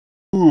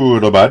Ooh,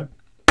 little bud.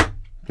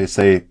 They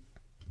say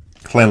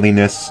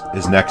cleanliness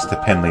is next to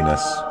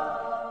penliness.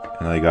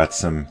 And I got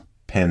some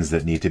pens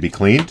that need to be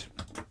cleaned.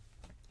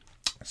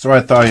 So I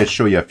thought I'd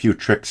show you a few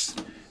tricks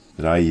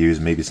that I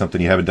use, maybe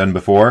something you haven't done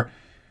before.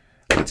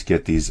 Let's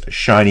get these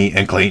shiny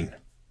and clean.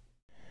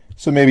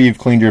 So maybe you've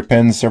cleaned your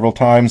pens several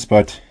times,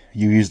 but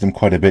you use them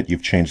quite a bit.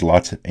 You've changed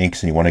lots of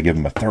inks and you want to give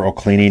them a thorough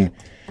cleaning.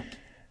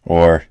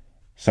 Or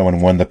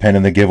someone won the pen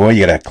in the giveaway.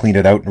 You got to clean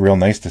it out real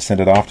nice to send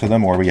it off to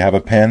them. Or you have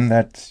a pen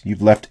that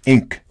you've left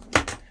ink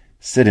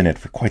sit in it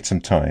for quite some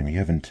time. You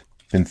haven't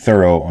been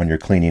thorough on your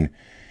cleaning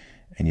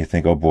and you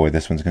think, oh boy,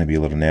 this one's going to be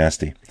a little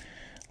nasty.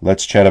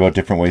 Let's chat about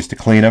different ways to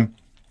clean them.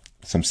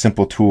 Some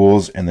simple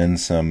tools and then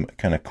some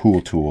kind of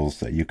cool tools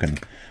that you can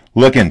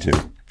look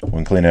into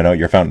when cleaning out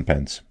your fountain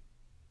pens.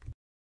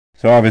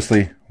 So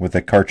obviously with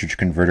a cartridge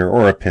converter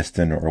or a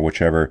piston or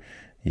whichever,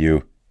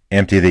 you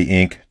empty the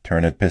ink,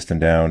 turn the piston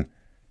down,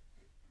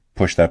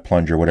 push that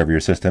plunger, whatever your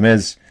system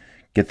is,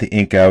 get the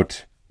ink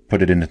out,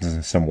 put it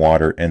into some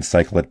water and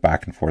cycle it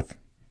back and forth.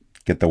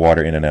 Get the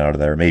water in and out of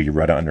there. Maybe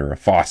run it under a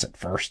faucet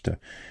first to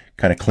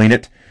kind of clean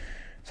it.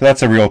 So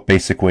that's a real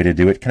basic way to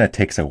do it. Kind of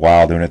takes a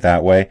while doing it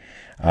that way.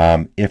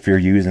 If you're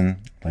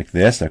using like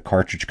this, a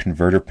cartridge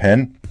converter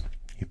pen,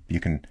 you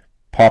can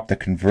pop the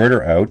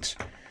converter out.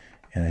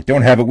 And I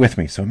don't have it with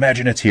me, so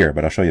imagine it's here,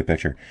 but I'll show you a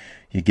picture.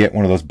 You get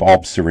one of those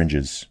bulb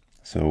syringes.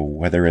 So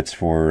whether it's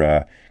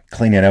for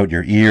cleaning out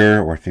your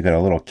ear, or if you got a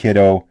little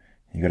kiddo,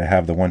 you got to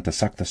have the one to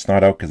suck the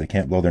snot out because they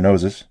can't blow their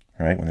noses,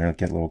 right, when they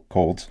get little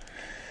colds.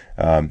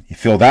 You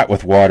fill that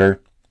with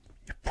water,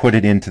 you put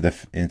it into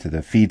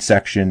the feed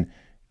section,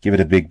 give it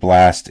a big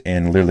blast,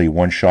 and literally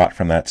one shot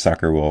from that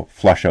sucker will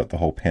flush out the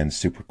whole pen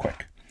super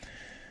quick.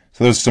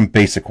 So those are some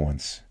basic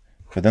ones.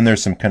 But then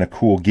there's some kind of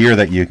cool gear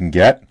that you can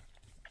get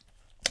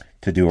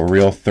to do a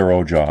real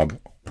thorough job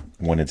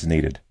when it's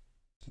needed.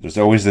 There's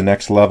always the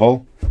next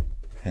level,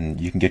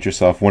 and you can get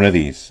yourself one of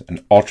these,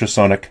 an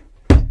ultrasonic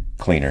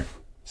cleaner.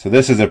 So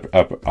this is a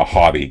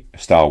hobby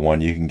style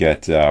one. You can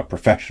get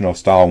professional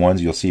style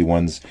ones. You'll see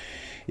ones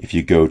if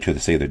you go to,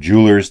 say, the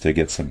jewelers to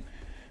get some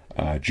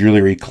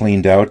jewelry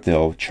cleaned out.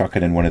 They'll chuck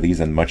it in one of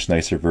these, a much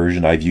nicer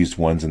version. I've used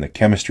ones in the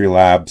chemistry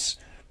labs,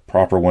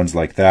 proper ones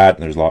like that.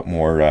 And there's a lot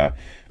more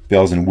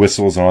bells and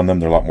whistles on them.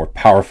 They're a lot more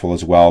powerful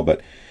as well,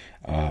 but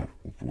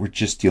we're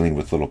just dealing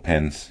with little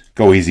pens.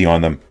 Go easy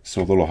on them.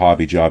 So a little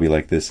hobby jobby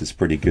like this is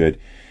pretty good.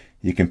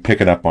 You can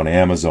pick it up on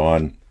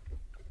Amazon.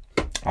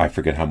 I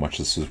forget how much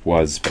this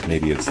was, but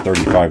maybe it's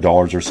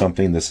 $35 or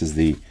something. This is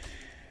the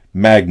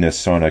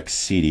Ultrasonic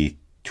CD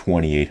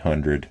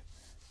 2800.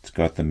 It's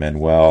got the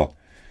Manuel,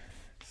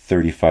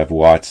 35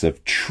 watts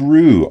of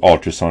true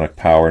ultrasonic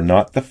power,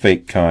 not the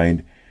fake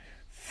kind.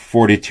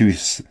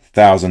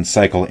 42,000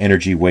 cycle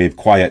energy wave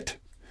quiet.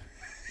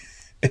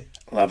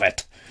 Love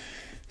it.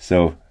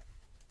 So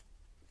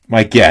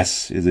my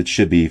guess is it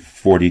should be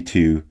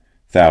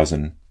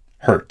 42,000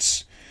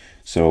 hertz.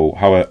 So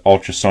how an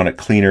ultrasonic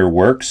cleaner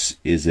works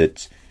is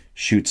it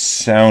shoots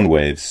sound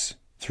waves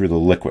through the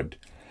liquid.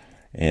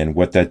 And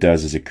what that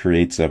does is it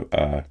creates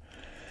a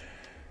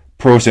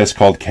process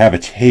called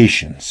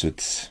cavitation. So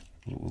it's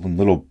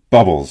little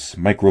bubbles,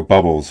 micro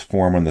bubbles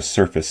form on the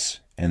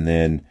surface, and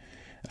then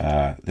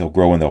they'll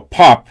grow and they'll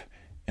pop,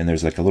 and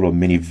there's like a little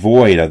mini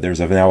void. There's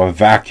now a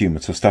vacuum,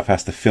 so stuff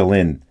has to fill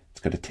in.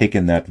 Got to take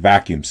in that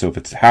vacuum. So if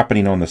it's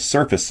happening on the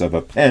surface of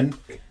a pen,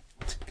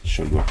 let's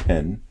show you a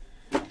pen.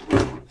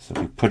 So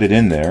we put it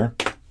in there,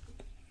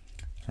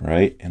 all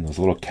right, and those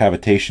little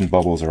cavitation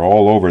bubbles are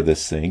all over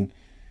this thing.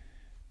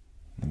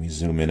 Let me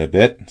zoom in a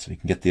bit so you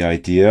can get the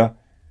idea.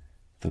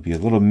 There'll be a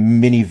little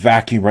mini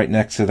vacuum right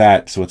next to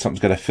that, so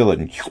something's got to fill it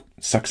and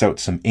sucks out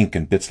some ink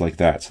and bits like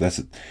that. So that's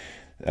it.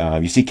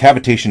 You see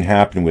cavitation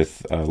happen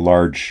with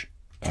large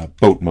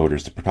boat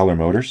motors, the propeller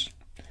motors.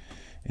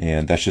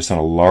 And that's just on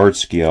a large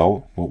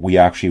scale. What we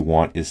actually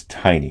want is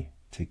tiny.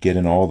 To get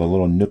in all the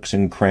little nooks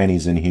and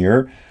crannies in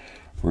here,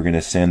 we're going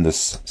to send the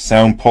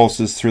sound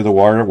pulses through the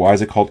water. Why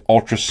is it called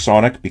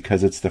ultrasonic?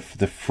 Because it's the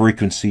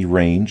frequency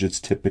range. It's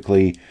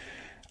typically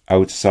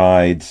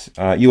outside.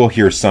 You will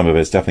hear some of it.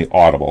 It's definitely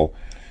audible.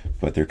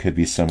 But there could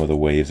be some of the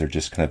waves are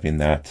just kind of in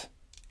that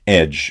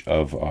edge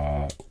of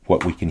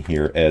what we can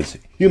hear as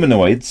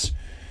humanoids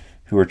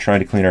who are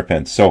trying to clean our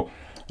pens. So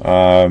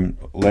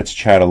let's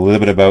chat a little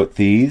bit about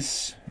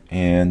these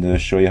and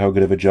show you how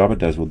good of a job it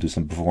does. We'll do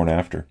some before and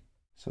after.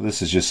 So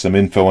this is just some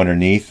info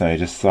underneath. I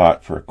just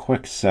thought for a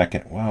quick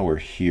second while we're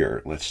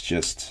here, let's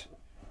just...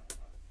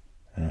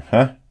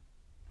 How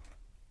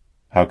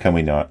can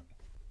we not?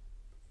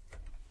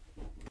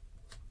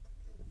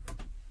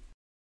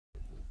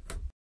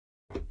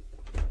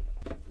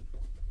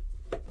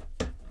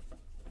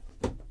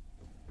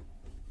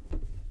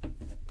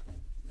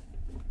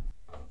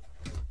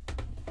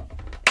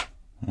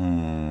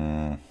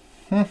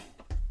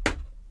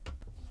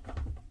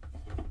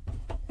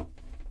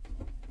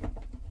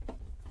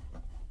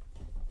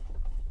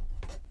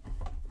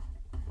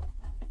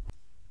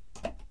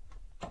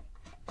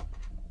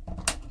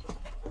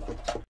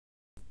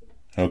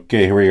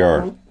 Okay, here we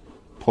are.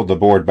 Pulled the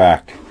board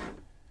back.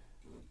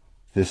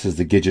 This is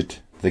the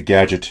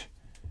gadget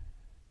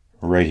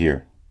right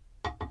here.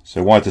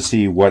 So I want to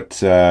see what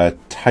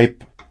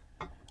type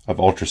of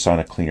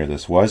ultrasonic cleaner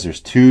this was. There's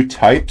two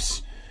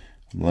types.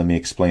 Let me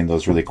explain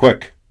those really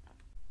quick.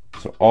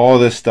 So all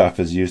this stuff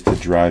is used to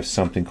drive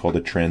something called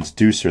a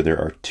transducer. There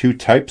are two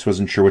types.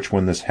 Wasn't sure which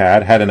one this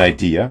had an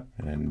idea,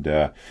 and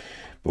but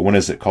one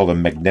is called a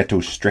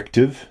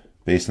magnetostrictive,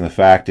 based on the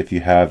fact if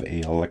you have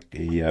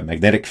a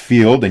magnetic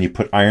field and you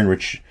put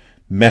iron-rich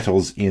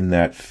metals in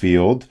that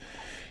field,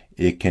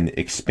 it can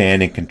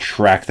expand and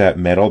contract that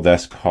metal,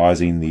 thus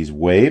causing these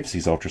waves,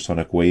 these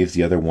ultrasonic waves.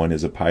 The other one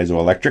is a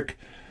piezoelectric.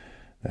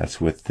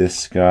 That's what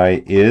this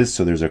guy is.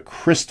 So there's a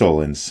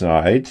crystal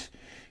inside.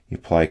 You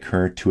apply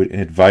current to it and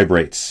it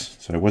vibrates.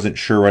 So I wasn't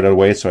sure right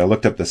away, so I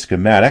looked up the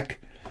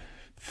schematic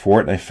for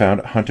it and I found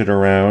it, hunted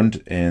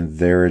around, and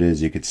there it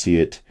is. You could see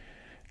it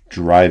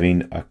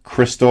driving a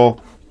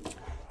crystal.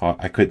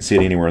 I couldn't see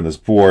it anywhere on this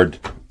board,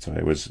 so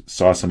I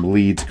saw some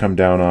leads come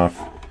down off.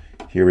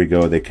 Here we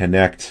go, they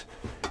connect,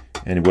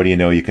 and what do you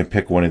know, you can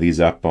pick one of these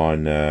up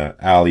on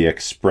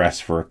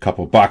AliExpress for a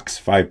couple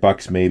bucks,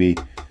 $5 maybe.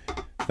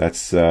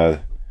 That's the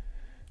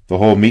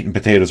whole meat and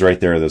potatoes right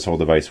there, this whole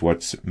device.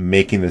 What's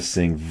making this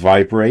thing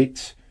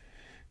vibrate,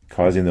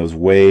 causing those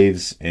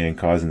waves and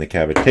causing the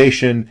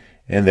cavitation,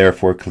 and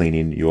therefore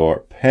cleaning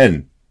your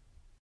pen.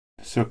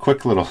 So a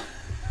quick little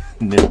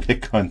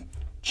nitpick on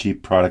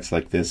cheap products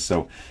like this.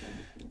 So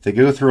they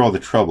go through all the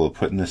trouble of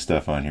putting this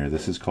stuff on here.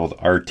 This is called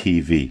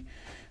RTV.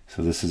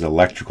 So this is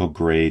electrical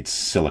grade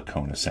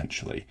silicone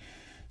essentially.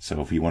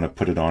 So if you want to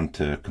put it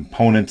onto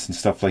components and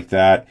stuff like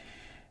that,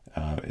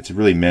 it's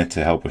really meant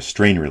to help with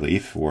strain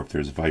relief, or if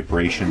there's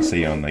vibration,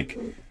 say on like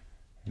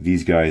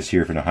these guys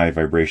here, for a high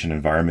vibration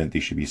environment,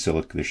 there should be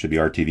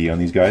RTV on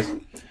these guys.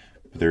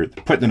 But they're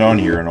putting it on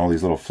here on all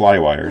these little fly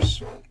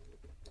wires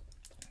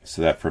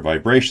so that for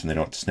vibration they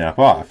don't snap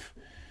off.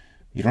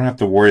 You don't have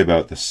to worry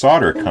about the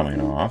solder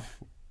coming off.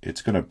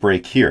 It's going to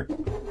break here.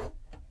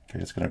 Okay,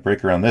 it's going to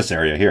break around this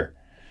area here.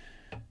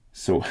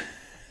 So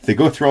they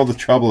go through all the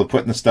trouble of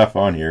putting the stuff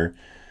on here,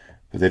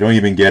 but they don't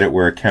even get it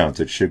where it counts.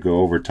 It should go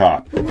over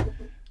top.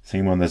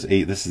 Same on this.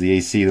 This is the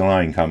AC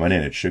line coming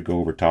in. It should go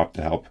over top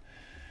to help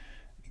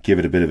give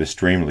it a bit of a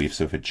strain relief.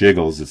 So if it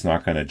jiggles, it's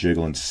not going to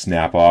jiggle and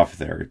snap off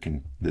there.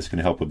 This can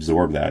help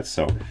absorb that.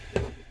 So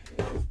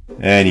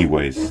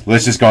anyways,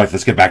 let's just go.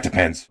 Let's get back to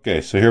pens.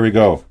 Okay, so here we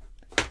go.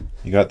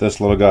 You got this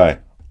little guy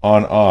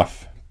on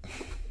off.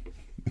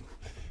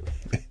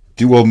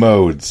 Dual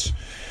modes.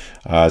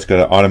 It's got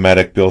an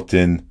automatic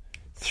built-in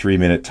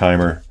 3-minute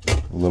timer,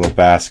 a little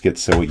basket.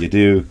 So what you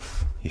do,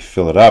 you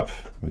fill it up.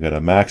 We got a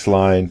max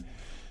line.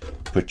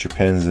 Put your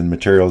pens and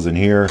materials in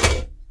here,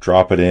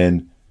 drop it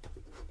in,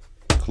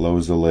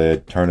 close the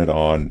lid, turn it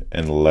on,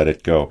 and let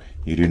it go.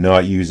 You do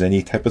not use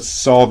any type of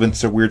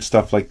solvents or weird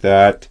stuff like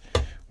that.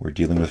 We're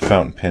dealing with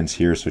fountain pens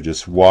here, so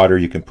just water.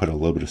 You can put a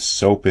little bit of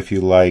soap if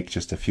you like.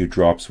 Just a few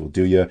drops will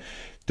do you.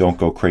 Don't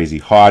go crazy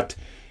hot.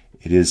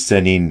 It is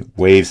sending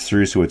waves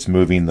through, so it's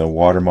moving the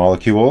water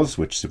molecules,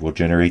 which will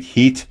generate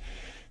heat.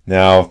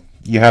 Now,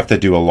 you have to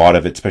do a lot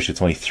of it, especially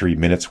it's only 3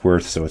 minutes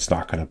worth, so it's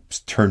not going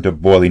to turn to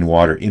boiling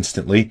water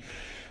instantly.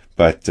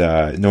 But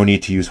no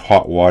need to use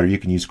hot water. You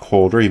can use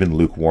cold or even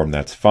lukewarm.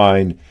 That's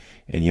fine.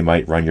 And you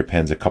might run your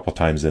pens a couple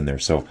times in there.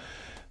 So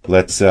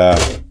let's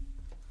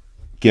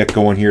get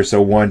going here.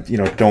 So one,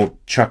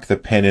 don't chuck the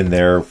pen in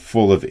there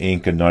full of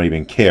ink and not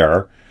even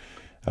care.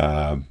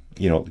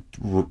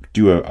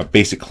 Do a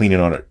basic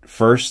cleaning on it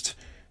first.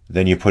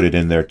 Then you put it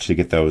in there to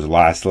get those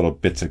last little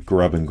bits of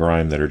grub and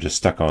grime that are just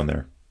stuck on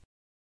there.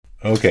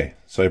 Okay,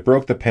 so I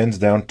broke the pens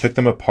down, took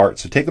them apart.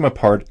 So take them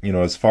apart,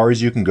 as far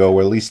as you can go,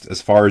 or at least as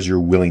far as you're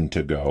willing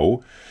to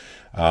go.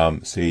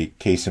 Say,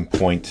 case in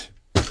point,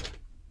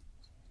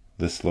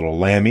 this little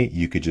Lammy,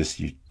 you could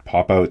just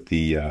pop out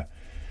the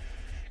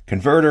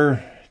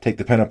converter, take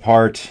the pen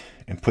apart,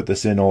 and put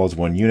this in all as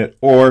one unit.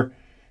 Or,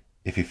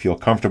 if you feel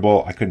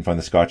comfortable, I couldn't find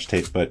the Scotch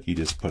tape, but you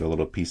just put a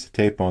little piece of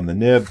tape on the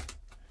nib.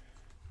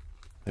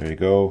 There you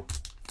go.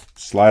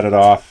 Slide it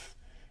off,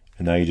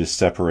 and now you just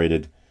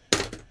separated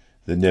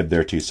the nib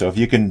there too. So if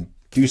you can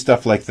do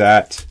stuff like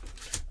that,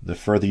 the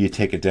further you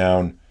take it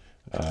down,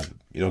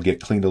 it'll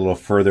get cleaned a little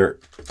further.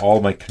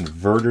 All my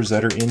converters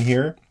that are in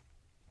here,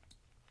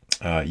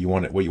 what you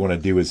want to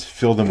do is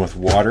fill them with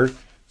water.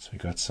 So we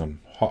got some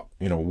hot,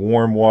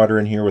 warm water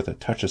in here with a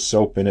touch of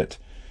soap in it.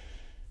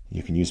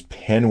 You can use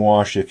pen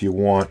wash if you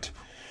want.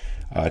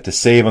 To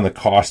save on the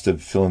cost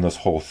of filling this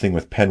whole thing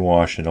with pen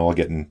wash and all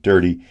getting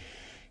dirty,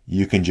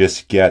 you can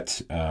just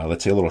get,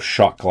 let's say, a little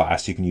shot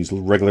glass. You can use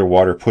regular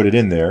water, put it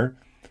in there,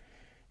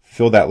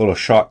 fill that little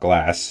shot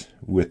glass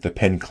with the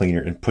pen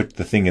cleaner, and put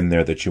the thing in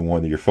there that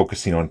you're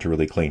focusing on to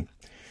really clean.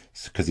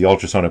 Because the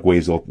ultrasonic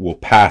waves will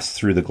pass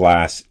through the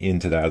glass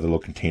into that little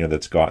container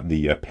that's got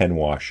the pen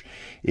wash.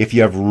 If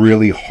you have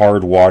really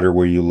hard water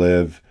where you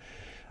live,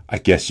 I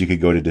guess you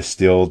could go to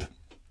distilled.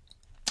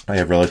 I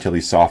have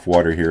relatively soft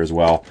water here as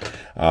well.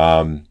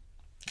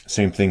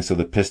 Same thing, so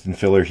the piston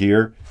filler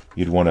here,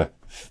 you'd want to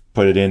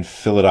put it in,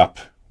 fill it up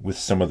with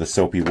some of the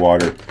soapy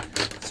water.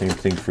 Same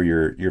thing for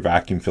your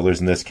vacuum fillers.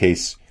 In this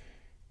case,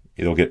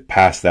 it'll get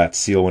past that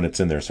seal when it's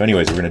in there. So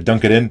anyways, we're going to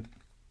dunk it in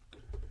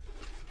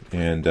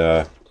and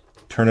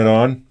turn it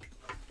on.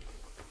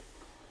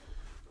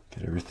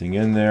 Get everything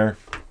in there.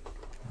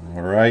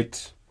 All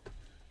right.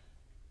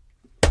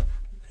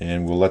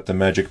 And we'll let the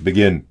magic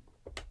begin.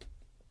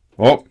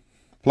 Oh,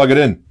 plug it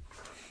in.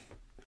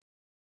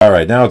 All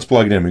right, now it's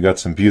plugged in. We got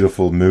some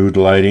beautiful mood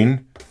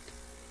lighting.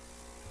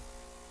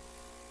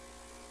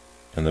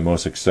 And the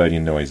most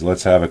exciting noise.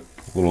 Let's have a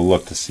little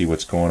look to see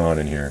what's going on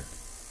in here.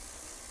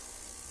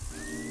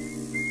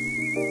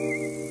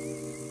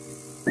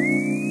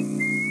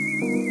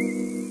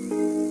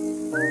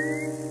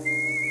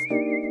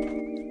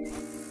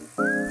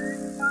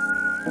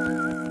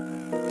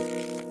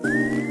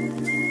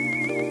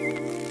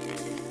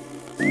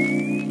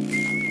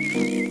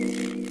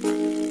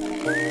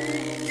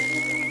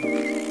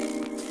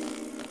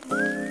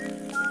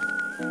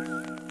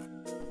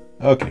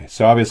 Okay,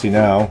 so obviously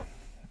now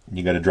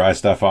you got to dry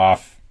stuff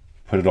off,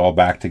 put it all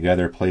back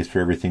together, place for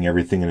everything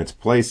in its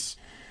place.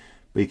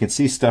 But you can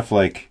see stuff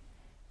like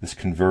this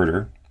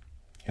converter.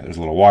 Yeah, there's a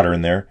little water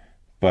in there,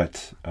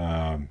 but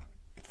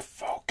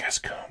focus,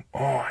 come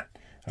on.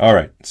 All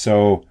right,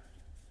 so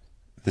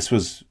this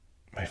was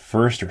my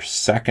first or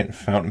second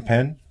fountain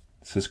pen.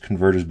 So this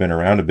converter's been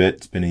around a bit,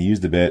 it's been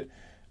used a bit,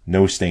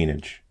 no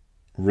stainage.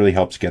 Really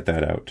helps get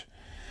that out.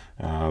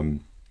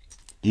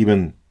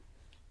 Even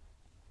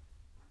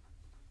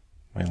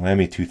my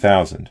Lamy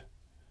 2000,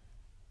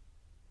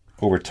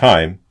 over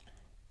time,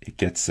 it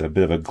gets a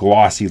bit of a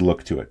glossy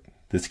look to it.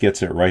 This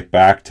gets it right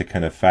back to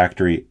kind of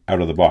factory out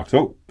of the box.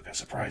 Oh, got a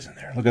surprise in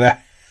there. Look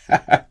at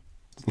that.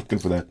 Looking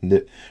for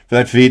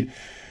that feed.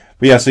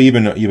 But yeah, so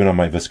even on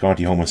my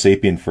Visconti Homo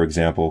sapien, for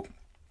example,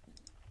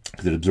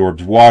 because it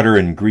absorbs water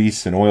and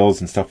grease and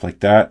oils and stuff like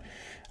that,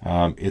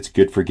 it's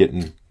good for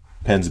getting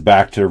pens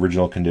back to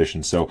original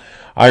condition. So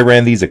I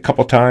ran these a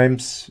couple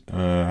times.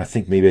 I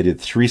think maybe I did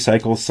 3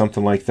 cycles,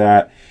 something like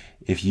that.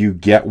 If you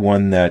get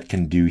one that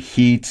can do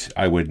heat,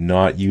 I would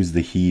not use the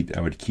heat.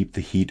 I would keep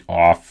the heat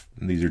off.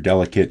 These are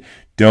delicate.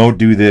 Don't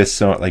do this.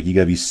 So, like, you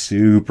gotta be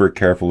super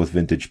careful with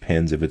vintage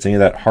pens. If it's any of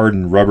that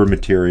hardened rubber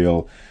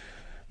material,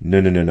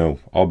 no.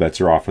 All bets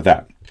are off with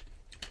that.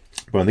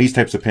 But on these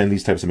types of pens,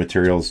 these types of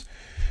materials,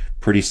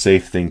 pretty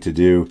safe thing to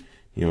do.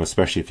 You know,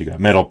 especially if you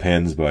got metal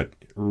pens, but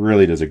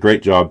really does a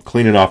great job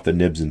cleaning off the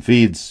nibs and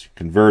feeds,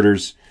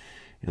 converters,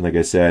 and like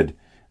I said,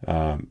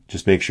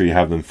 just make sure you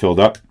have them filled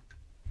up.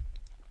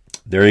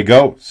 There you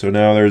go. So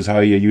now there's how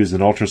you use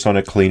an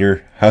ultrasonic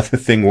cleaner, how the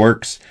thing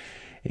works,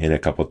 and a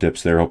couple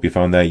tips there. Hope you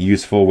found that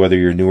useful, whether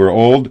you're new or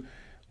old.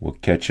 We'll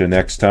catch you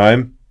next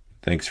time.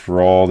 Thanks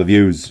for all the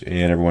views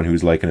and everyone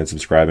who's liking and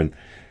subscribing.